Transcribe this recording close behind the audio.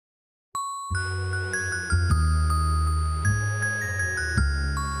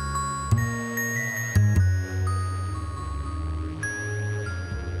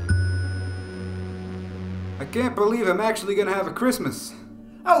I can't believe I'm actually gonna have a Christmas.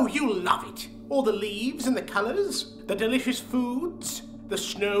 Oh, you'll love it. All the leaves and the colours, the delicious foods, the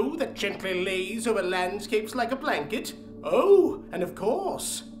snow that gently lays over landscapes like a blanket. Oh, and of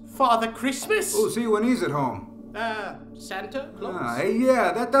course, Father Christmas. We'll see when he's at home. Santa Claus? Hey,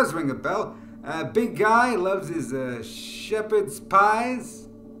 yeah, that does ring a bell. Big guy, loves his, shepherd's pies.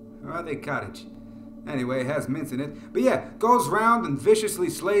 Or are they cottage? Anyway, has mince in it. But yeah, goes round and viciously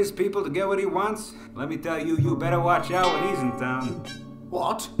slays people to get what he wants. Let me tell you, you better watch out when he's in town.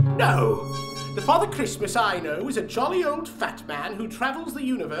 What? No! The Father Christmas I know is a jolly old fat man who travels the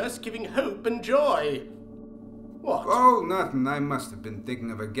universe giving hope and joy. What? Oh, nothing. I must have been thinking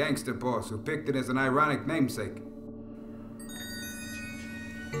of a gangster boss who picked it as an ironic namesake.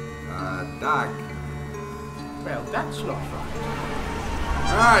 Doc. Well, that's not right.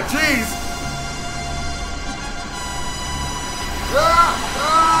 Ah, jeez!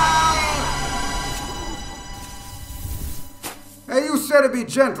 Hey, you said to be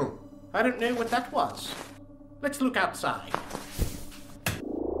gentle. I don't know what that was. Let's look outside.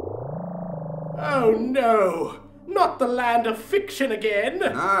 Oh no! Not the land of fiction again!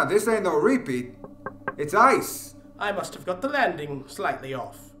 Nah, this ain't no repeat. It's ice. I must have got the landing slightly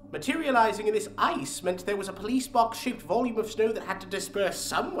off. Materializing in this ice meant there was a police box-shaped volume of snow that had to disperse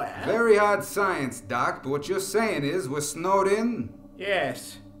somewhere. Very hard science, Doc, but what you're saying is we're snowed in?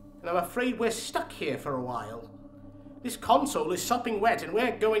 Yes, and I'm afraid we're stuck here for a while. This console is sopping wet and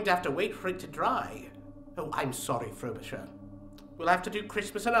we're going to have to wait for it to dry. Oh, I'm sorry, Frobisher. We'll have to do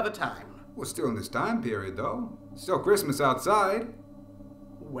Christmas another time. We're still in this time period, though. Still Christmas outside.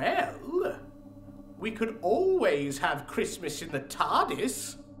 Well, we could always have Christmas in the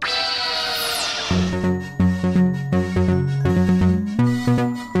TARDIS.